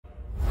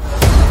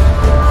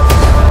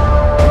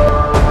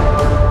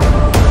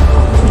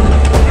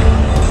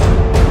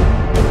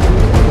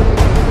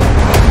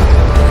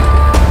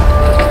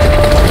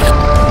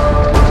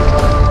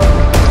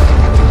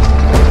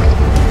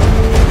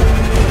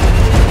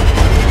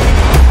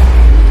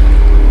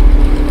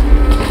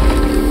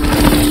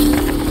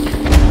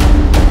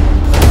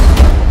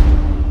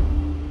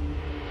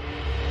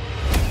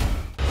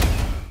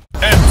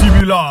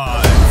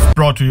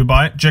to you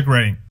by Jack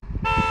Rating.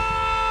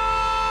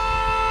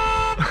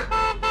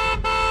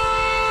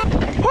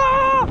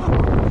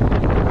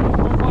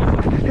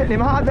 Hitting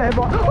him hard there,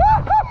 but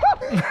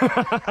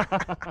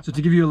so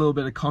to give you a little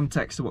bit of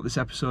context to what this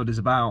episode is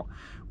about,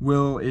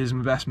 Will is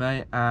my best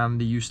mate and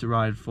he used to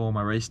ride for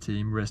my race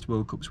team, raced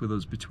World Cups with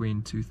us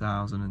between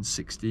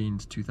 2016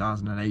 to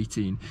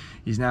 2018.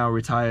 He's now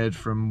retired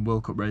from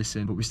World Cup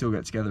racing, but we still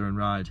get together and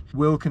ride.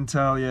 Will can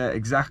tell you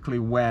exactly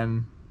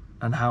when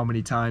and how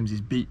many times he's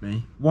beat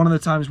me. One of the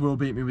times Will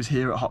beat me was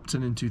here at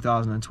Hopton in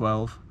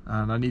 2012,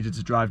 and I needed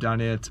to drive down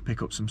here to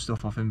pick up some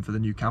stuff off him for the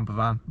new camper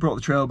van. Brought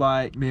the trail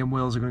bike, me and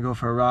Wills are going to go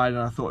for a ride,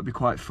 and I thought it'd be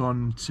quite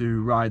fun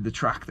to ride the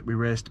track that we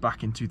raced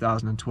back in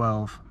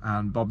 2012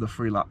 and bob the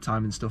free lap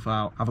time and stuff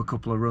out, have a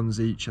couple of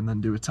runs each and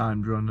then do a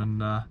timed run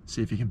and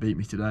see if he can beat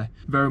me today.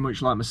 Very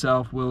much like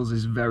myself, Wills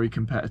is very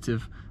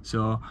competitive,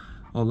 so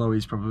although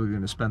he's probably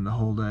going to spend the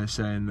whole day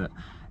saying that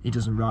he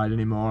doesn't ride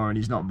anymore and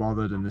he's not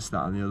bothered and this,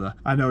 that and the other,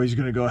 I know he's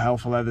going to go hell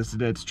for leather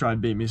today to try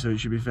and beat me, so it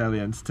should be fairly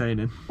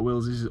entertaining.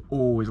 Wills is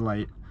always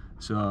late,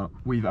 so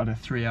we've had a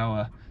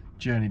 3-hour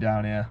journey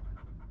down here.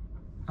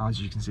 As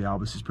you can see,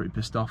 Albus is pretty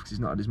pissed off because he's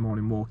not had his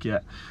morning walk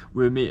yet.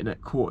 We were meeting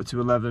at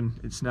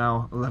 11:15, it's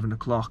now 11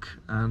 o'clock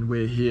and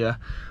we're here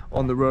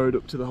on the road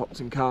up to the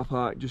Hopton car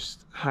park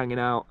just hanging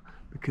out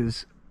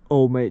because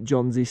old mate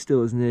Jonsy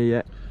still isn't here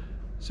yet.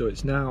 So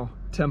it's now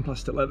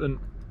 11:10,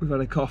 we've had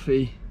a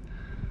coffee.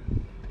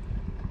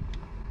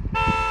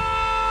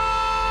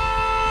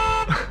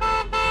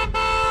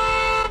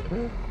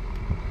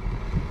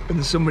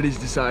 And somebody's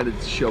decided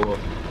to show up.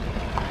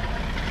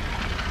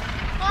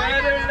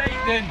 Better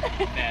late than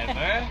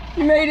never.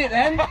 You made it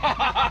then?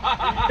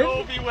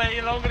 You'll be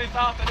waiting longer this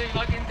afternoon,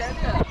 I can tell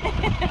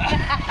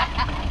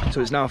you. So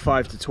it's now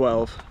 5 to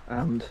 12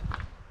 and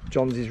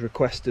Jonsy's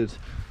requested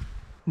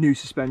new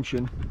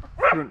suspension,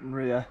 front and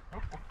rear,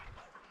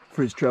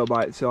 for his trail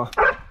bike. So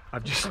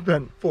I've just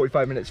spent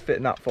 45 minutes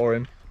fitting that for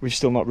him. We've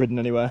still not ridden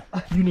anywhere.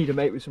 You need a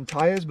mate with some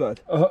tyres, bud.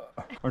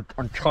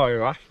 I'm tired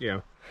of asking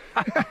you.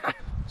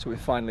 So we're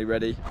finally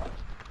ready.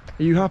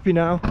 Are you happy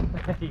now?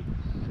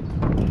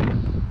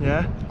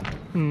 Yeah?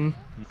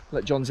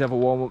 Let Jonsy have a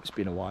warm up, it's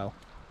been a while.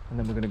 And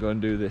then we're going to go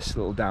and do this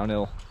little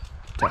downhill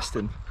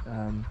testing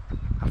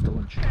after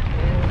lunch.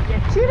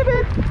 See you in a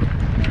bit!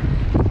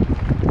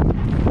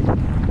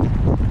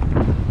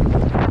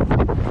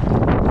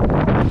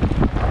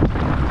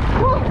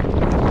 Whoa!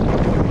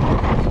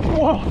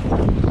 Whoa!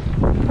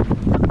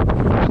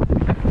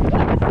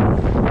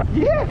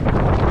 Yeah!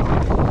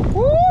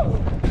 Woo!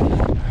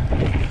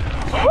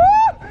 Woo!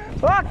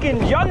 Fucking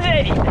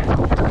Jonsy!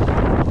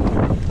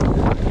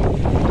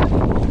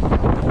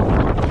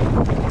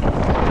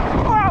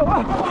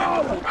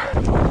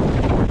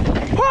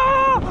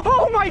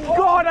 Oh my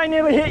god, I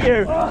nearly hit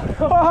you!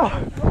 Oh.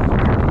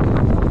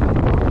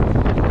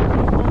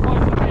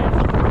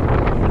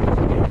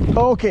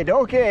 Okay,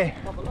 okay.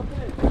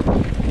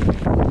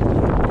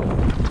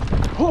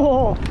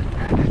 Oh,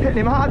 hitting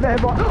him hard there,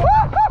 but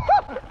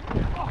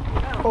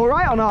all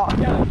right or not?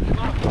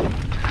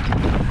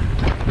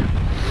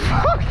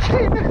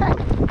 Fucking heck.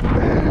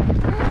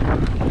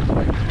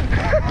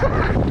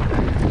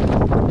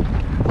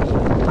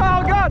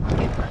 Oh god!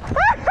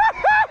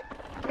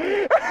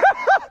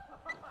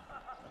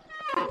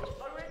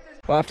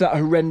 Well, after that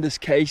horrendous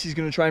case, he's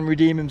going to try and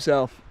redeem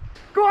himself.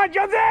 Go on,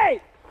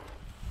 Jonsy!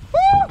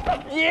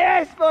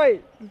 Yes, boy!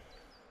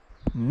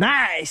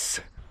 Nice!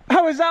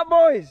 How was that,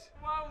 boys?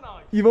 Well,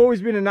 nice. You've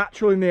always been a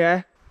natural in the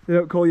air. They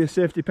don't call you a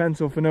safety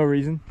pencil for no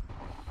reason.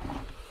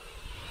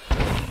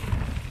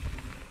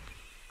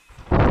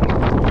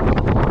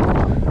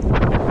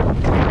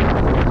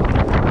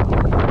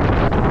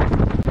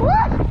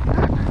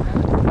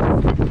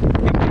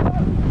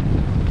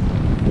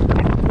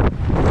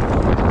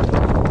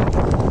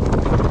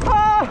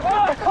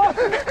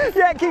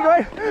 Yeah, keep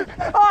going.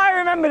 Oh, I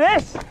remember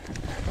this.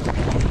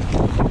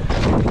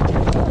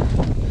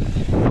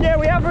 Yeah,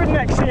 we have ridden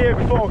next to you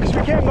before because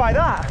we came by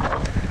that.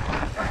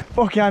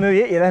 Fucking, I nearly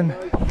hit you then.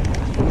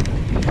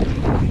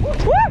 Woo!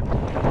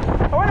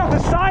 I went off the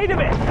side of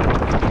it.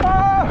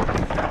 Oh!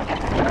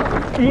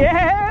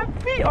 Yeah,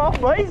 feet off,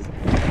 boys.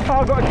 Oh,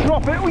 I've got to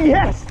drop it. Oh,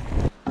 yes.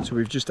 So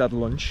we've just had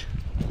lunch.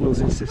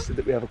 Will's insisted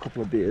that we have a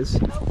couple of beers.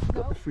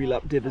 Got the free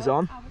lap dibbers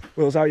on.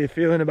 Will's, how are you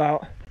feeling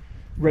about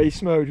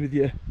race mode with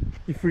your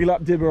free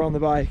lap dibber on the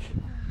bike?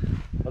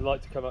 I'd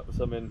like to come up with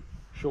something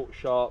short,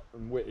 sharp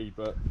and witty,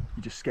 but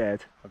You're just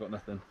scared. I've got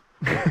nothing.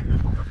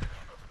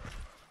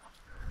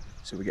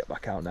 So we get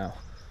back out now.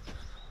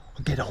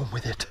 Get on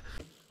with it.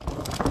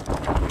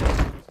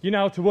 You know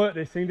how to work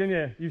this thing, didn't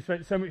you? You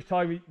spent so much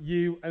time with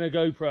you and a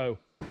GoPro.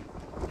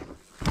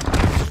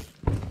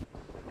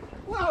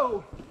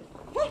 Whoa!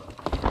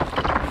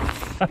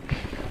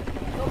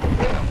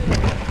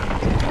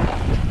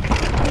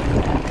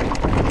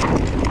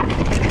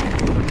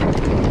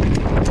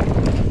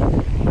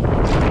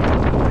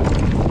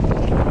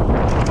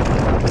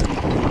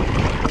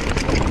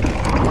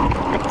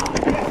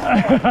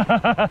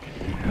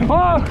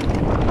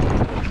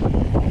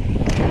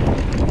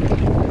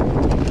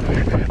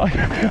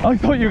 I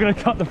thought you were going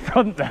to cut the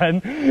front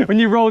then when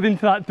you rolled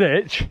into that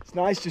ditch. It's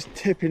nice just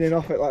tipping in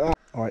off it like that.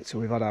 Alright, so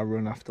we've had our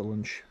run after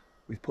lunch.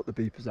 We've put the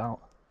beepers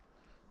out.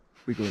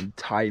 We're going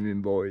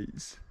timing,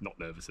 boys. Not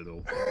nervous at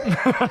all.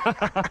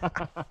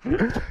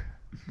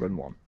 Run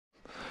one.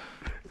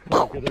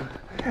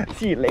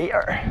 See you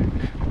later.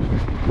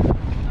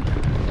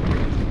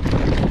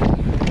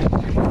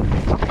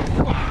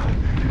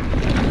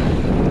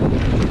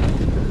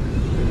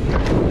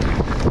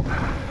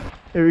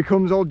 Here he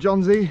comes, old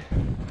Jonsy.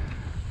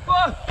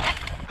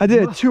 I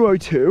did a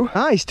 2:02.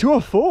 Nice,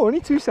 2:04,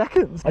 only 2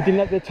 seconds. I didn't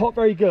let the top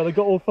very good. I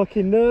got all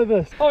fucking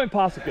nervous. I went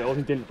past the girls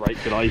and didn't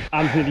break, did I?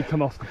 And nearly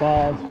come off the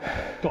bars.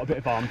 Got a bit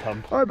of arm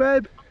pump. Alright,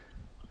 babe.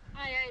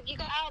 Hi, you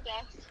got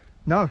Albert?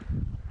 No. Are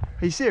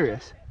you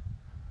serious?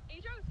 Are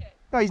you joking?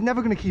 No, he's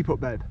never going to keep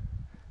up, babe.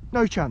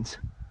 No chance.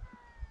 He's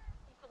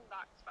coming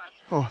back, it's fine.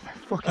 Oh,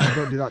 fucking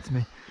don't do that to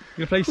me.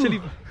 You gonna play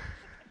silly?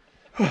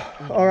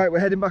 Alright, we're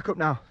heading back up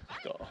now.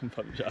 Got arm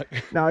pump,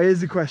 Jack. Now,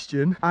 here's the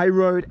question. I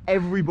rode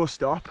every bus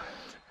stop.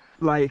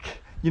 Like,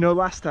 you know,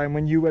 last time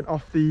when you went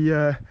off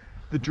the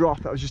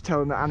drop that I was just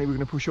telling that Annie we're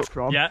going to push up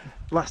from? Yeah.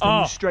 Last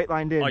time you straight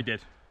lined in. I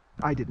did.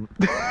 I didn't.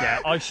 Yeah,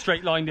 I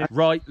straight lined in.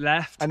 Right,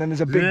 left. And then there's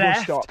a big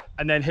bus stop.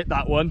 And then hit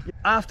that one.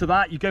 After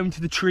that, you go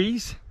into the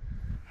trees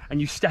and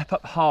you step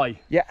up high.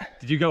 Yeah.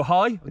 Did you go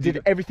high? I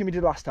did everything we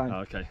did last time. Oh,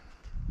 okay.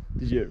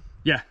 Did you?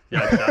 Yeah,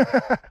 I did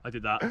that. I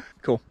did that.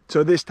 Cool.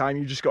 So this time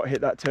you just got to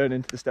hit that turn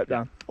into the step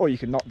down. Or you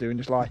can not do and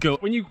just lie.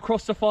 Good. When you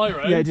cross the fire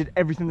road... Yeah, I did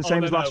everything the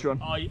same as last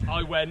run.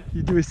 I went...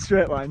 You do a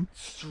straight line?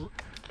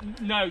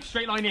 No,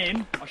 straight line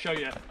in. I'll show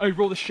you.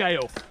 Over all the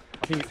shale.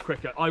 I think it's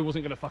quicker. I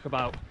wasn't going to fuck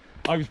about.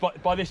 I was,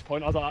 by this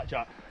point, I was like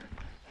that,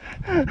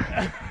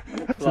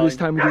 Jack. So this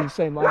time we do the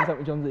same lines, don't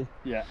we, Jonsy?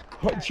 Yeah.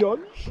 What,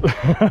 John?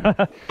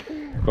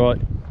 Right.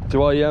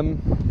 Do I,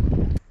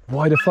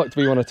 Why the fuck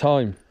do we want a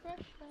time?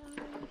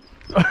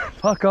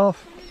 Fuck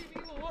off.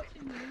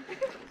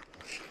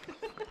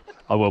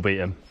 I will beat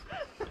him.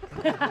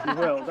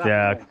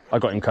 Yeah, I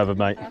got him covered,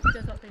 mate.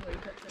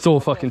 It's all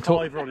fucking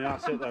talk.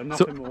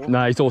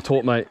 Nah, he's all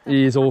talk, mate.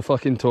 He is all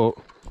fucking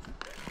talk.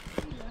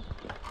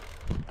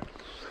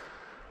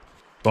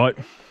 Right.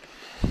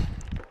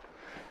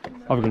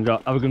 Have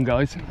a good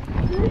guys.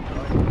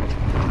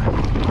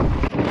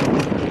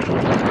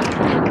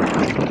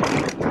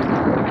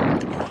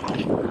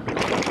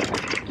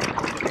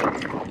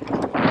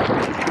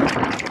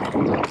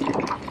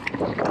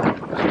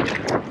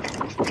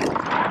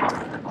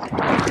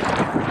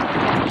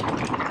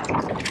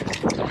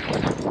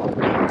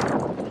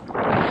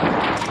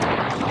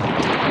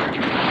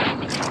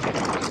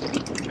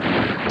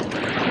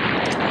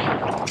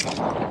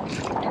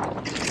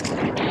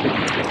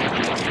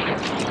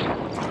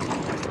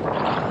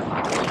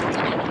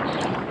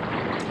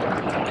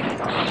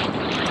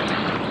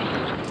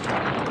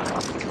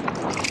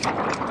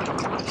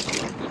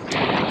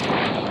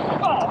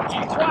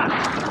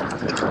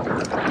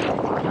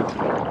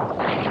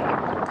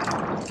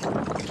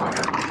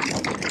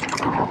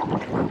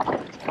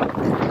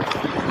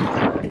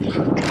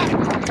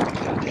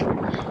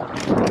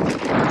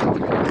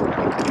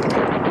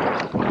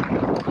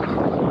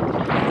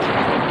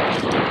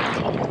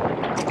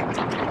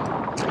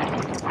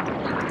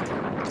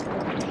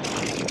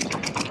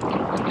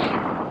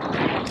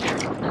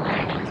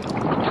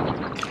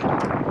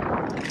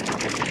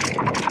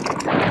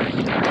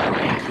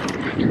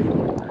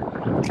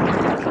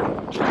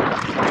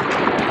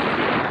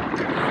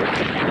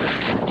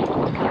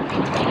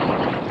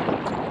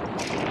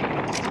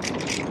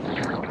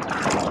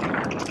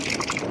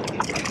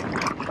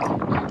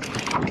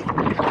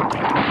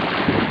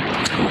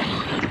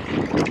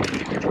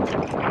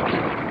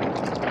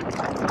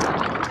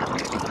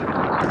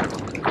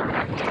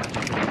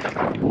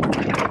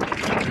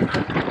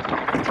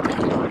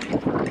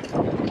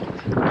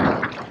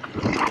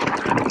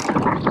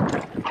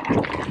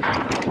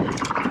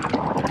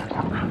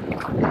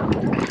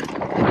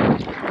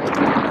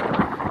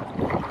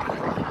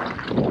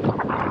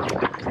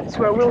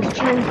 Where Will's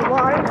change the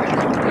line.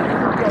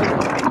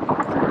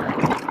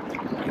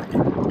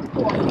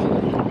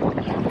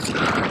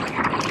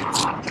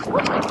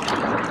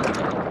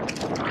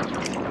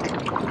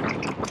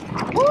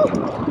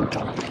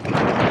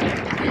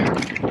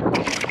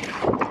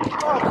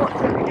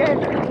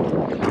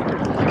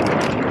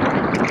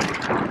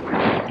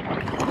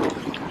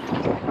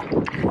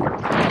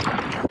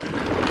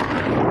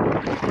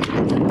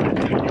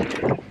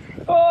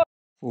 Oh,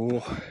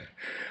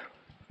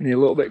 we need a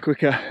little bit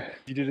quicker.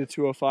 You did a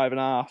 2:05 and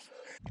a half.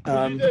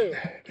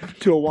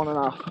 2:01 and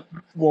a half.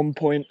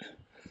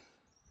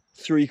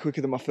 1.3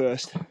 quicker than my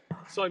first.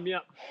 Sign me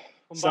up.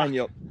 Sign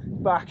you up.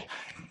 Back.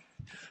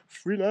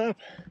 Free lap.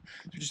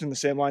 We're just in the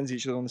same lines as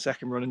each other on the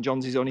second run, and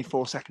Jonsy's only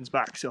 4 seconds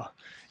back, so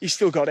he's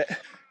still got it.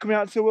 Coming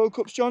out to the World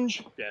Cups,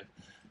 Jonge? Yeah.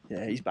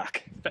 Yeah, he's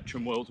back.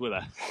 Veteran Worlds with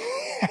her.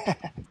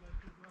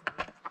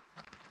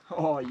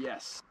 Oh,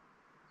 yes.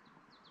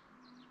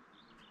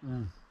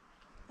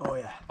 Oh,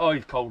 yeah. Oh,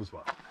 he's cold as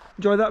well.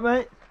 Enjoy that,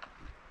 mate?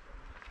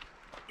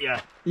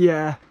 Yeah.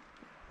 Yeah.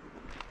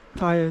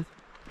 Tired.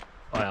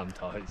 I am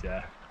tight,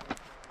 yeah.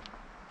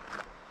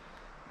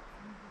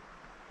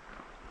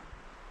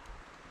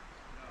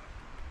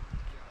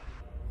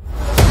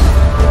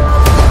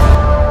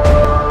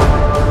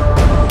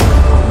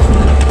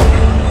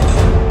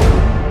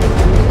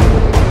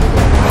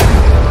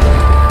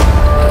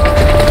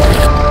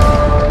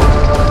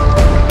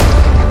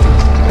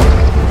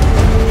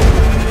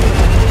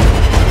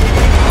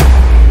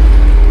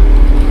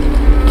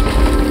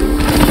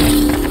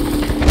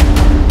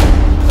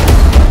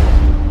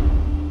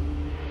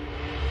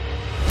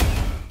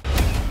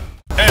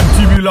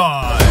 MTB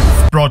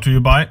Life, brought to you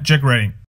by Jack Ray.